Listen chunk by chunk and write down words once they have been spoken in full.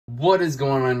What is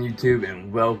going on YouTube,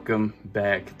 and welcome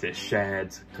back to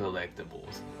Shad's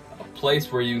Collectibles, a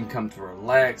place where you can come to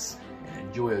relax and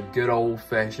enjoy a good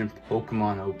old-fashioned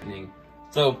Pokemon opening.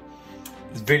 So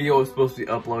this video was supposed to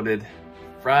be uploaded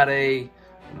Friday,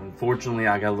 and unfortunately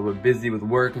I got a little bit busy with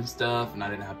work and stuff and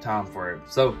I didn't have time for it.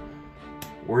 So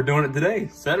we're doing it today,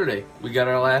 Saturday. We got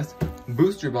our last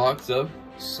booster box of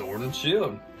Sword and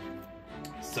Shield.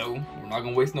 So we're not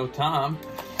gonna waste no time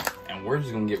and we're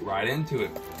just gonna get right into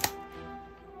it.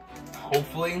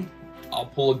 Hopefully, I'll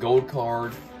pull a gold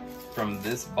card from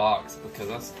this box because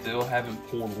I still haven't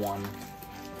pulled one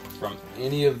from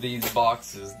any of these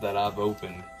boxes that I've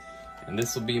opened. And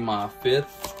this will be my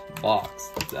 5th box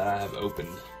that I have opened.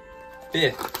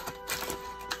 5th.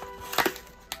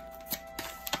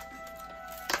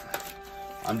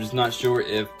 I'm just not sure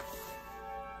if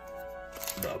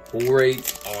the pull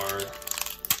rates are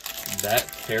that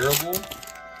terrible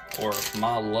or if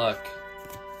my luck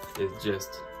is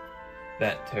just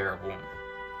that terrible.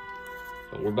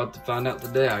 But we're about to find out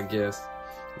today, I guess.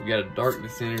 We got a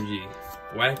Darkness Energy,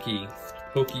 Wacky,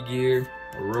 Pokegear,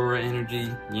 Aurora Energy,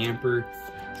 Yamper,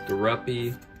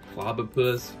 Skorupi,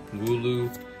 Clobopus,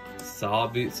 Wooloo,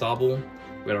 Sobble.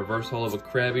 We got a Versal of a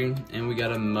Krabby, and we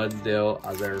got a Mudsdale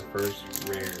as our first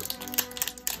rare.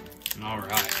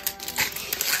 Alright.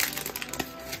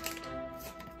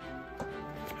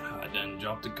 I done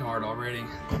dropped the card already.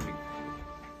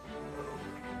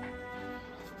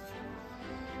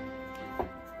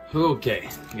 Okay,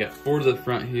 we got 4 to the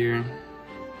front here.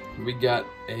 We got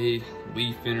a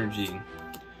Leaf Energy,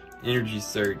 Energy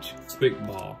Search, Quick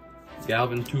Ball,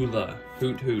 Galvantula,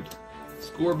 Hoot Hoot,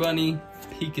 Scorbunny,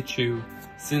 Pikachu,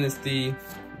 Sinistea,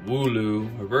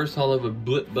 Wooloo, Reverse Hollow of a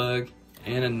Blipbug,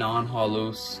 and a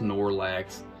non-hollow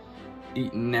Snorlax.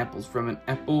 Eating apples from an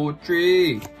apple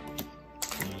tree.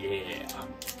 Yeah.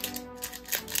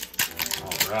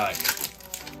 Alright.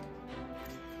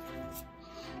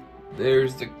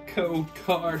 There's the code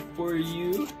card for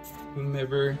you,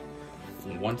 whomever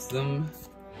wants them.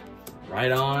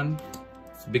 Right on.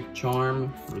 Big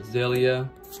Charm, Roselia,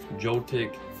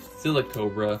 Joltik,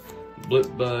 Silicobra,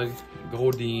 Blipbug,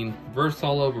 Goldeen,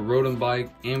 Versal of a Rotom,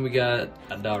 and we got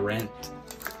a Durant.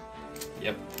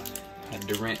 Yep, a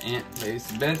Durant Ant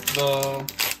plays baseball.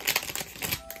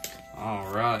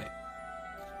 Alright.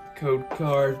 Code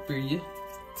card for you.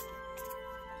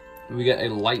 We got a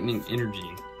Lightning Energy,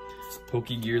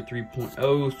 Pokegear 3.0,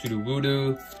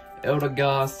 Sudowoodo,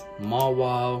 Eldegoss,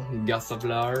 Mawile,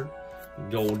 Gossifleur,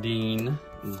 Goldeen,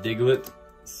 Diglett,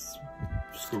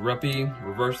 Skorupi,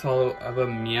 Reverse Hollow of a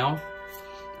Meowth,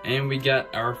 and we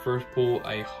got our first pull,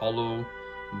 a Hollow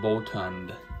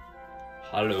Boltund.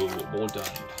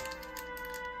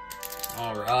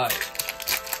 Alright.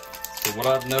 So what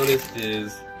I've noticed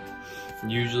is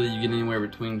usually you get anywhere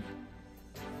between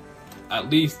at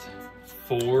least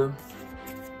 4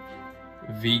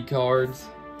 V cards.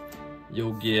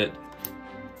 You'll get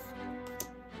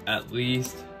at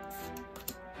least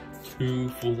 2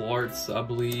 full arts, I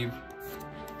believe,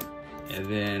 and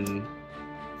then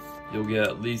you'll get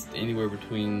at least anywhere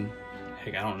between,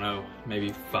 heck, I don't know,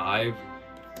 maybe 5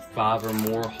 or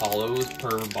more hollows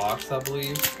per box, I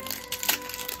believe.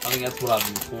 I think that's what I've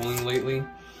been pulling lately.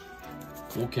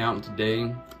 We'll count today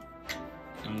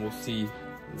and we'll see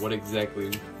what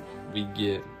exactly we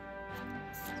get.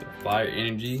 So Fire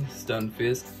Energy,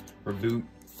 Stunfisk, Reboot,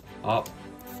 Hop,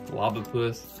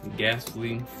 Lobopus,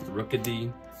 Ghastly,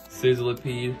 Rookidee,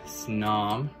 Sizzlipede,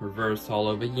 Snom, Reverse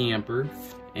Hollow of a Yamper,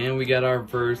 and we got our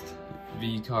first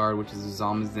V card, which is a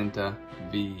Zamazenta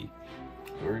V.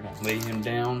 We're gonna lay him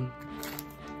down.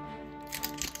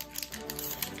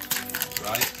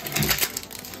 Right.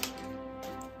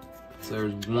 So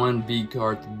there's 1 V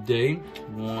card today.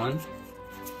 1.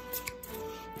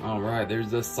 Alright,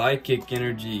 there's the Psychic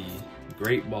Energy,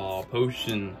 Great Ball,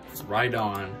 Potion,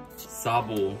 Rhydon,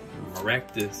 Sobble,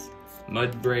 Maractus,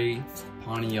 Mudbray,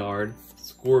 Pawniard,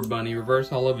 Scorbunny, Reverse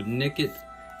Hollow of Nickit,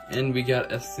 and we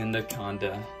got a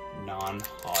Cindaconda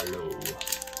non-hollow.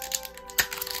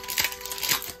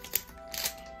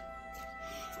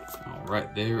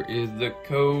 Alright, there is the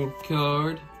code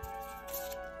card.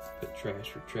 But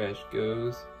trash where trash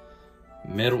goes.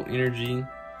 Metal Energy,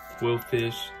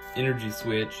 Quillfish, Energy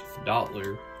Switch,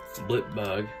 Dottler,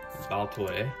 Blipbug,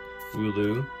 Baltoy,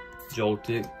 Wooloo,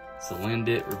 Joltik,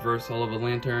 Salandit, Reverse Hollow of a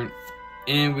Lantern,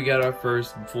 and we got our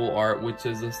first full art, which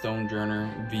is a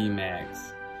Stonejourner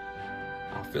VMAX.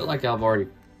 I feel like I've already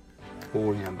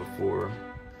pulled him before,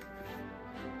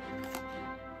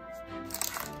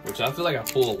 which I feel like I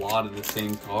pull a lot of the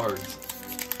same cards.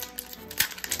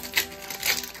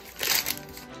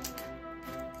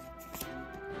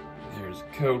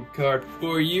 code card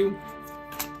for you.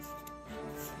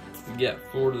 We got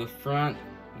 4 to the front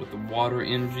with the Water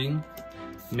Energy,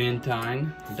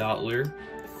 Mantine, Dottler,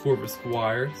 Corvus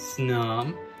Squire,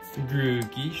 Snum,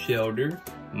 Grookey, Shelter,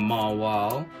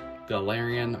 Mawile,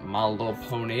 Galarian, My Little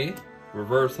Pony,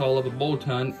 Reverse Holo of a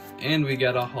Boltund, and we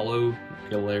got a Holo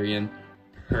Galarian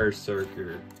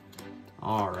Berserker.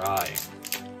 Alright.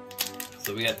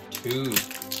 So we got 2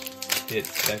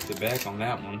 hits back to back on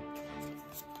that one.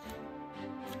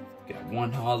 Got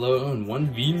 1 Holo and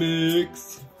 1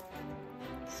 VMAX.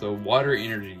 So Water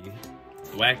Energy,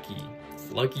 Wacky,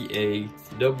 Lucky Egg,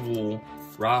 Double,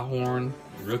 Rhyhorn,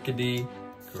 Rookidee,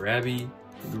 Krabby,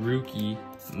 Grookey,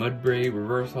 Mudbray,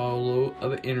 Reverse Holo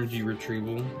of an Energy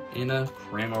Retrieval, and a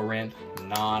Cramorant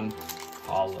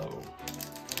non-holo.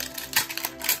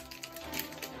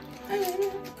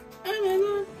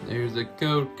 There's a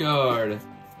code card.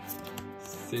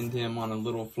 Send him on a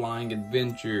little flying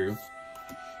adventure.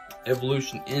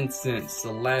 Evolution Incense,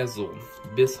 Salazzle,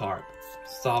 Bisharp,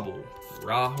 Sobble,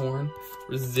 Rhyhorn,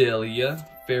 Roselia,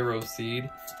 Ferroseed,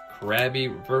 Krabby,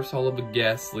 Reverse Holo of a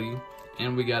Ghastly,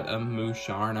 and we got a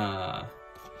Musharna.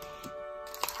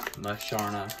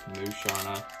 Musharna.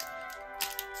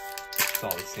 It's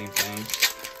all the same thing.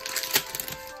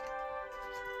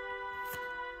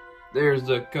 There's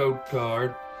the code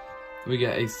card. We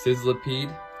got a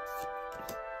Sizzlipede,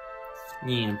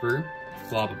 Yamper,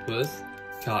 Flobopus,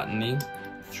 Cottony,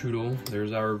 Trudel.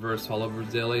 There's our Reverse Holo of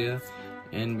Roselia.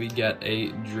 And we got a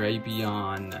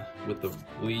Drapion with a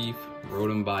Leaf,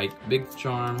 Rotom-Bite, Big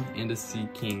Charm, and a Sea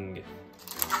King.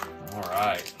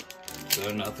 Alright.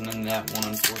 So nothing in that one,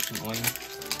 unfortunately.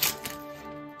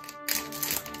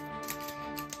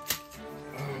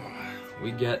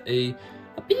 We got a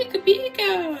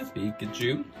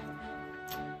Pikachu,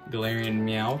 Galarian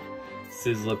Meowth,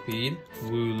 Sizzlipede,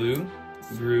 Wooloo,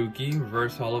 Grookey,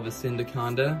 Reverse Holo of a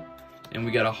Syndaconda, and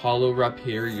we got a Holo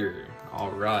Rhyperior.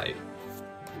 Alright.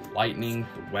 Lightning,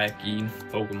 Wacky,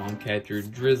 Pokemon Catcher,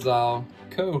 Drizzle,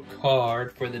 code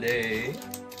card for the day.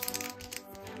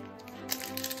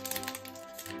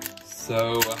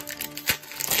 So,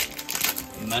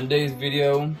 Monday's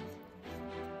video,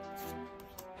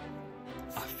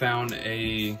 I found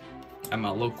at my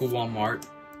local Walmart,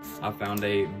 I found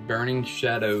a Burning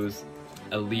Shadows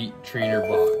Elite Trainer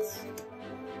box.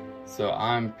 So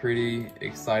I'm pretty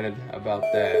excited about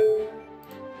that.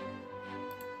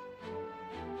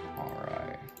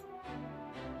 Alright.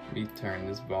 Let me turn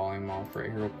this volume off right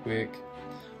here real quick.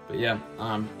 But yeah,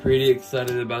 I'm pretty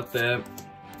excited about that.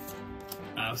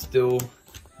 I still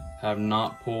have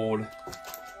not pulled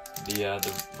the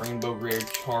Rainbow Rare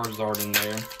Charizard in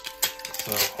there.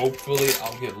 So hopefully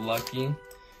I'll get lucky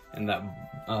and that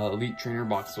Elite Trainer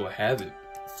box will have it.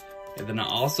 And then I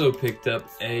also picked up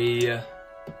a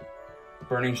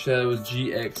Burning Shadows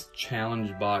GX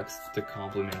Challenge box to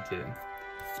complement it.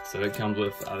 So it comes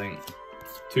with, I think,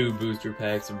 2 booster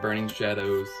packs of Burning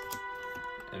Shadows.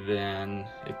 And then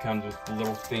it comes with a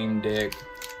little theme deck,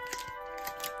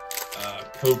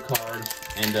 code card,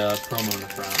 and a promo in the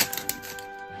front.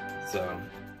 So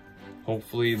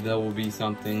hopefully there will be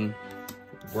something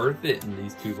worth it in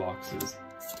these 2 boxes.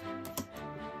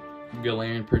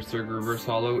 Galarian Berserker Reverse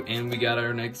Holo, and we got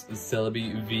our next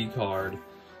Celebi V card.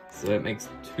 So that makes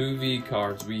 2 V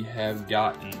cards we have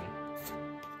gotten.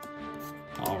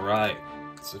 Alright,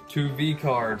 so 2 V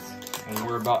cards, and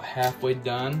we're about halfway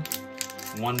done.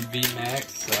 1 V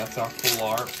Max, so that's our full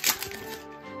art.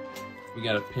 We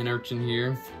got a Pinurchin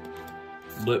here,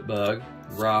 Blipbug,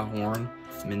 Rhyhorn,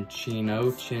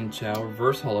 Minccino, Chinchou,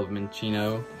 Reverse Holo of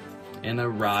Minccino, and a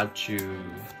Raichu.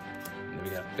 Then we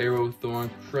got Ferrothorn,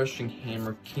 Crushing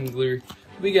Hammer, Kingler.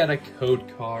 We got a code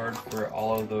card for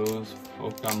all of those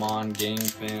Pokemon game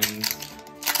fans.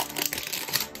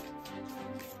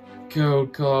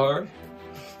 Code card.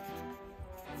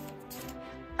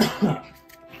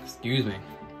 Excuse me.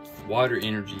 Water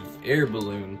Energy, Air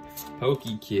Balloon,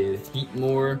 Pokekid,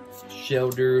 Heatmore,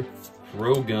 Shelter,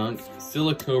 Rogunk,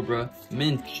 Silicobra,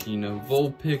 Minccino,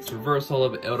 Vulpix, Reverse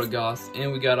Holo of Eldegoss,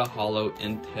 and we got a Holo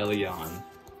Inteleon.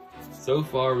 So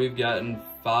far we've gotten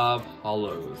 5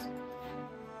 holos.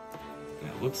 And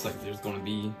it looks like there's going to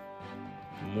be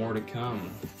more to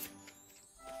come.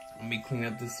 Let me clean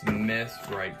up this mess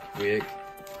right quick.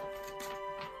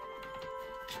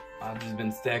 I've just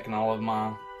been stacking all of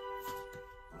my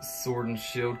Sword and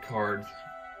Shield cards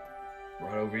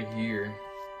right over here.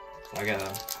 So I got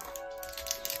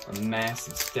a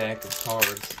massive stack of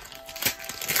cards.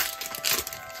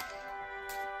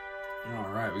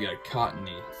 Alright, we got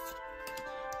Cottony,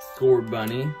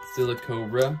 Scorbunny,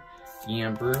 Silicobra,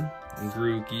 Yamper,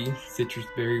 Grookey, Citrus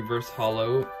Berry Reverse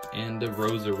Holo and a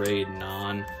Roserade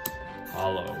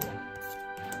non-hollow.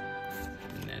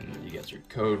 And then you got your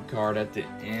code card at the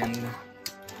end.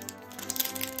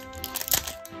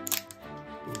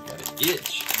 We got an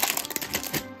itch.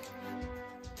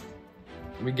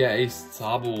 We got a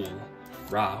Sobble,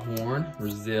 Rhyhorn,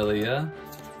 Roselia,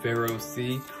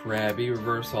 Ferrocy, Krabby,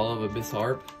 Reverse Hollow of Abyss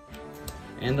Harp,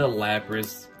 and a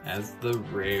Lapras as the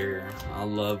rare. I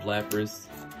love Lapras.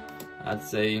 I'd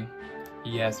say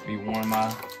he has to be one of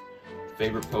my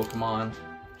favorite Pokemon.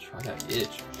 Try that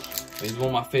itch. He's one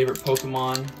of my favorite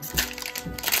Pokemon.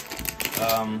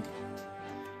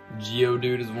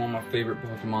 Geodude is one of my favorite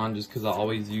Pokemon just because I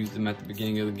always used him at the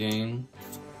beginning of the game.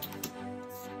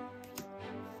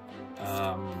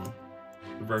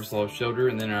 Reverse Hollow Shoulder,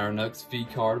 and then our next V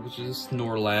card, which is a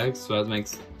Snorlax. So that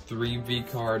makes 3 V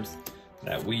cards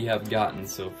that we have gotten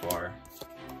so far.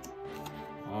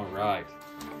 Alright.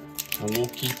 And we'll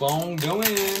keep on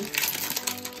going.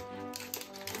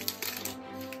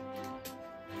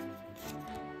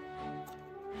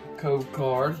 Code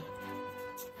card.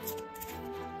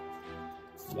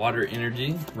 Water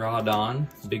Energy, Rhydon,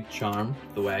 Big Charm,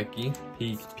 Thwackey,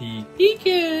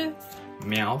 Pika,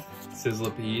 Meowth,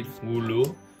 Sizzlipede,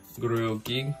 Wooloo,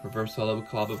 Grookey, Reverse Hollow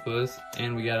Clobbopus,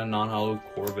 and we got a non-hollow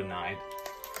Corviknight.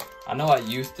 I know I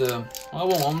used to,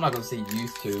 well, I'm not gonna say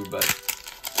used to, but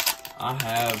I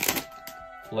have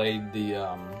played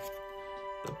the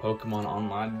Pokemon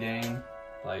online game.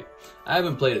 Like, I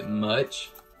haven't played it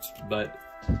much, but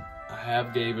I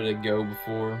have gave it a go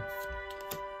before.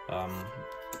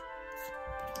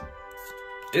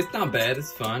 It's not bad,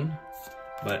 it's fun,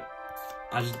 but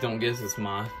I just don't guess it's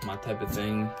my type of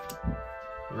thing.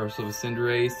 Reversal of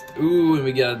Cinderace. Ooh, and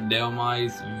we got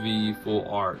Delmice V full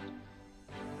art.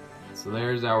 So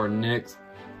there's our next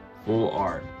full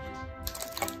art.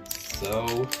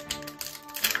 So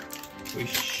we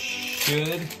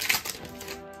should,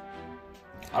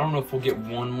 I don't know if we'll get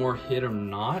one more hit or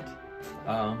not,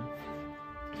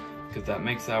 because that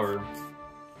makes our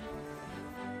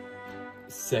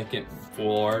second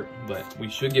full art, but we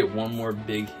should get one more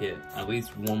big hit, at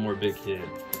least one more big hit.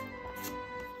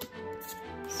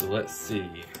 So let's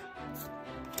see.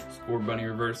 Score Bunny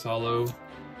Reverse Hollow,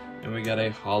 and we got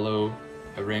a hollow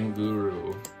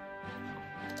Oranguru.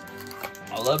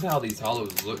 I love how these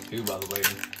hollows look too, by the way.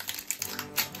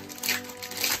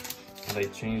 How they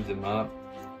changed them up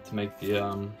to make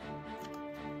the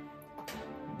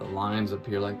lines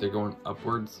appear like they're going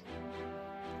upwards.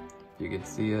 If you can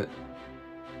see it.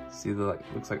 See the, like,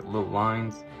 looks like little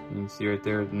lines. You can see right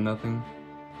there, nothing.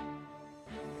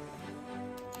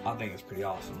 I think it's pretty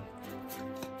awesome.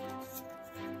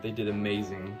 They did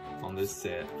amazing on this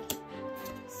set.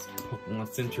 Pokemon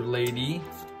Center Lady,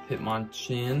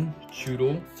 Hitmonchan,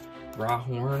 Choodle,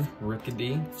 Rhyhorn,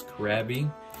 Rickety, Krabby,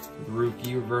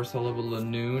 Grookey, Reverse Hollow of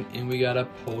Lanoon, and we got a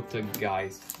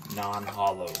Poltergeist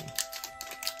non-hollow.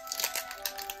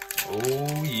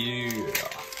 Oh yeah.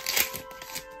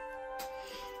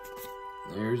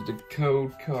 There's the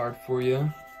code card for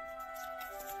you.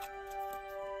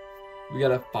 We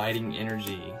got a Fighting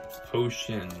Energy,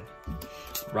 Potion,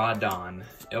 Rhydon,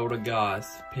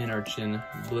 Eldegoss, Panarchin,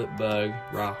 Blipbug,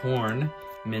 Rhyhorn,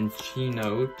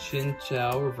 Minccino,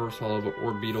 Chinchou, Reverse Hollow of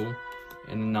Orbeetle,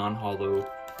 and a non-hollow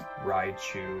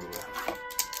Raichu.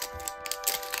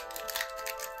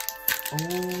 Oh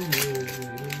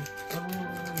yeah, oh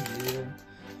yeah.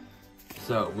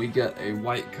 So we got a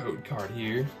white code card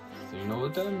here. So you know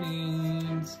what that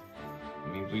means.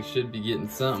 It means we should be getting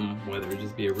something, whether it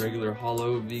just be a regular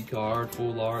hollow V card,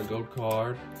 full art, gold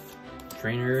card,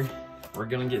 trainer. We're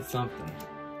gonna get something.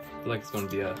 I feel like it's gonna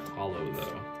be a hollow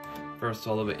though. First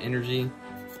hollow of Energy,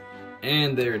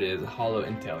 and there it is, a hollow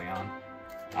Inteleon.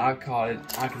 I caught it,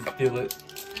 I can feel it.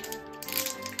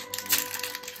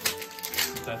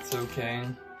 That's okay.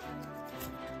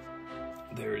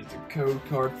 There is a code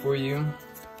card for you.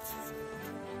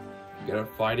 We got a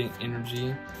Fighting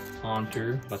Energy,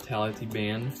 Haunter, Vitality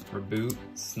Band, Reboot,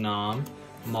 Snom,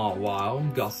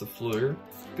 Mawile, Gossifleur,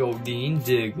 Goldeen,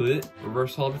 Diglett,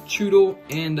 Reverse Hollow Choodle,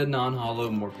 and a non-hollow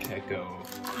Morpeko.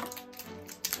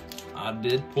 I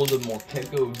did pull the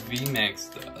Morpeko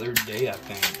VMAX the other day, I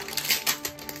think.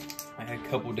 Like a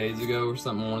couple days ago or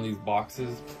something, one of these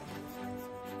boxes.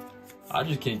 I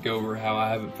just can't go over how I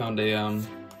haven't found a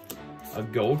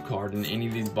gold card in any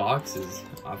of these boxes.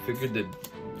 I figured that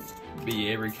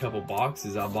be every couple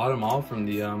boxes. I bought them all from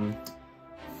the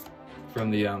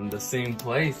same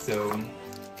place, so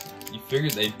you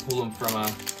figured they'd pull them from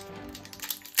a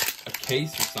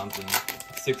case or something,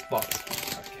 a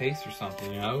 6-box case or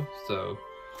something, you know. So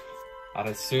I'd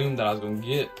assume that I was gonna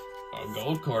get a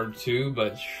gold card too,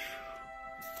 but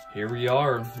here we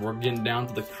are. We're getting down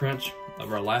to the crunch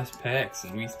of our last packs,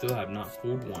 and we still have not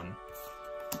pulled one.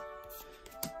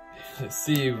 Let's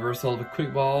see, reverse holo of a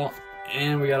quick ball,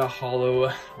 and we got a holo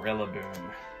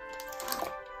Rillaboom.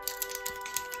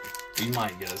 We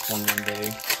might get us one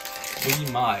day.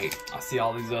 We might. I see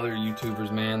all these other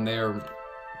YouTubers, man, they're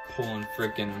pulling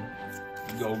freaking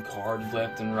gold cards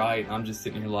left and right. I'm just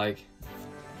sitting here like,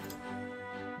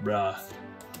 bruh,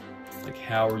 like,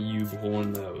 how are you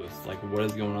pulling those? Like, what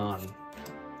is going on?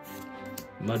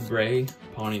 Mudbray,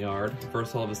 Pawniard,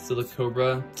 reverse holo of a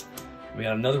Silicobra. We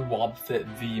got another Wobbuffet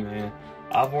V, man.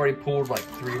 I've already pulled like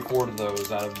 3 or 4 of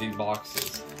those out of these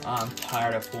boxes. I'm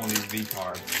tired of pulling these V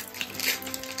cards.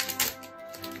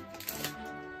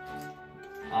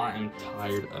 I am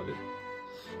tired of it.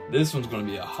 This one's gonna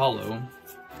be a holo.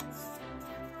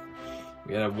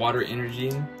 We got a Water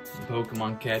Energy,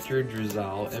 Pokemon Catcher,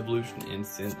 Drizzile, Evolution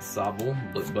Instant, Sobble,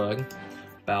 Blipbug,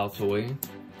 Baltoy,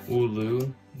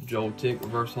 Wooloo, Joltik,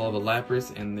 reverse holo of a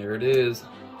Lapras, and there it is,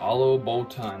 holo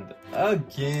Boltund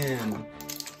again.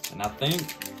 And I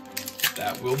think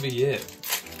that will be it.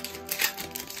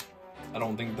 I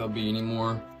don't think there'll be any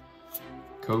more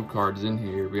code cards in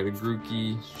here. We got a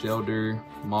Grookey, Shelter,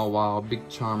 Mawile, Big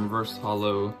Charm, reverse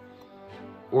holo,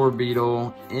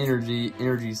 Orbeetle,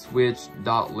 Energy Switch,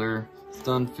 Dottler,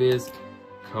 Stunfisk,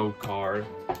 code card.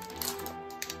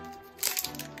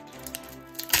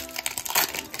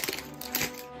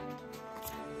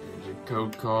 There's your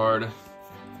code card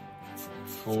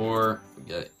for, we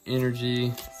got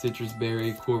Energy, Citrus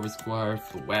Berry, Corvisquire,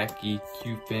 Thwackey,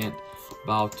 Cufant,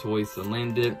 Baltoy,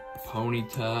 Salandit,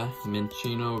 Ponyta,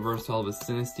 Minccino, reverse holo of a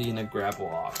Sinistea, and a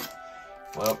Grapploct.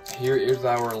 Well, here is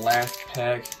our last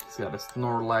pack. It's got a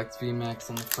Snorlax VMAX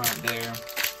on the front there.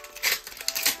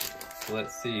 So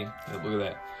let's see. Look at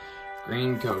that.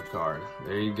 Green code card.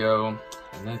 There you go.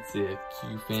 And that's it.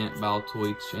 Cufant,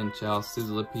 Baltoy, Chinchou,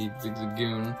 Sizzlipede,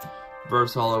 Zigzagoon,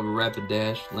 reverse holo of a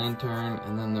Rapidash, Lantern,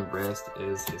 and then the rest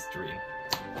is history.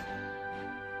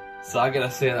 So I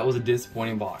gotta say, that was a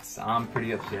disappointing box. I'm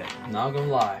pretty upset. Not gonna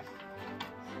lie.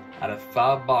 Out of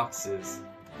 5 boxes,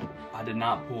 I did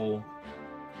not pull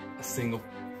a single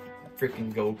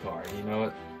freaking gold card. You know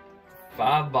what?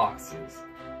 5 boxes.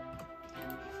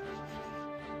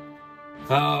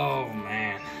 Oh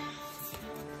man.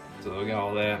 So we got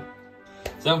all that.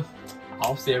 So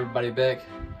I'll see everybody back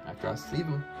after I sleep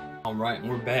them. Alright, and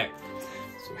we're back.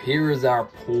 So here is our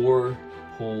poor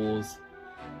pulls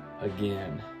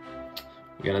again.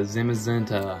 We got a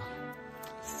Zamazenta,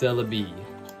 Celebi,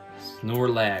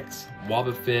 Snorlax,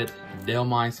 Wobbuffet,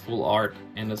 Delmice Full Art,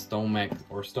 and a Stonemax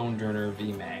or Stonjourner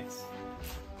VMAX.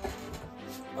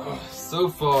 So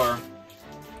far,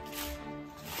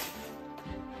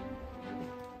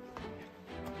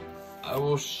 I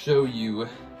will show you.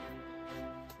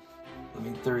 Let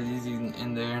me throw these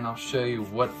in there and I'll show you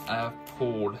what I've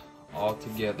pulled all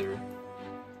together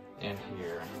in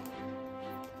here.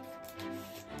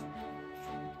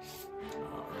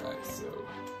 Alright, so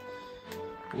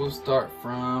we'll start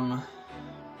from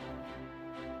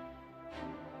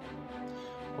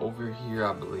over here,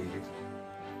 I believe.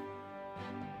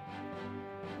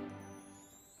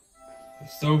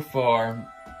 So far,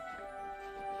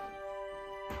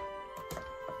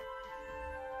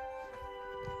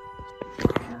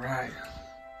 alright,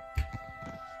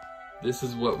 this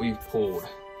is what we've pulled.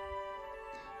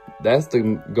 That's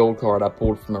the gold card I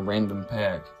pulled from a random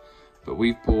pack, but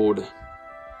we've pulled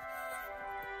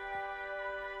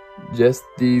just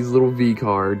these little V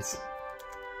cards.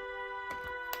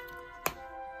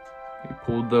 We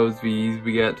pulled those Vs.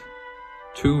 We got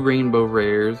 2 rainbow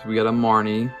rares. We got a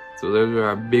Marnie. So those are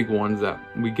our big ones that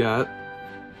we got.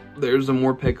 There's a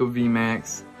Morpeko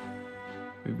VMAX.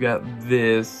 We've got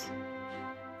this.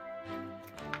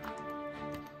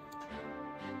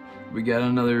 We got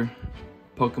another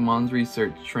Pokemon's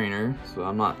Research Trainer, so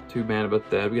I'm not too mad about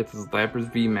that. We got this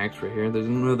Lapras VMAX right here. There's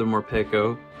another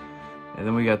Morpeko. And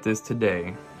then we got this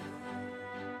today.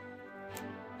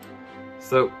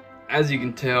 So, as you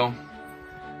can tell,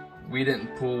 we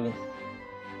didn't pull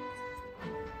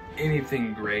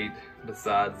anything great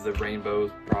besides the rainbows,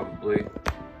 probably.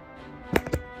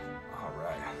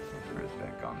 Alright, put this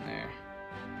back on there.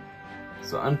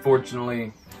 So,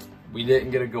 unfortunately, we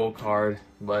didn't get a gold card,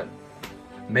 but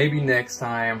maybe next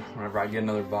time, whenever I get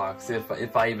another box, if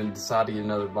I even decide to get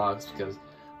another box, because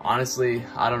honestly,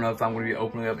 I don't know if I'm going to be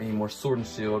opening up any more Sword and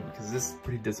Shield, because this is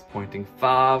pretty disappointing.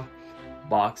 5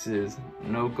 boxes,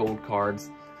 no gold cards.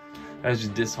 That's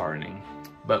just disheartening.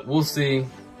 But we'll see.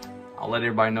 I'll let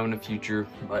everybody know in the future.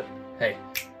 But hey,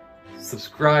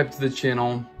 subscribe to the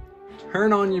channel.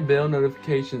 Turn on your bell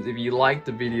notifications if you like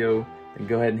the video. then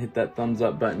go ahead and hit that thumbs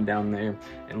up button down there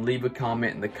and leave a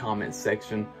comment in the comment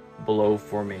section below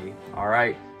for me. All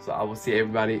right, so I will see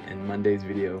everybody in Monday's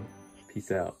video.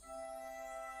 Peace out.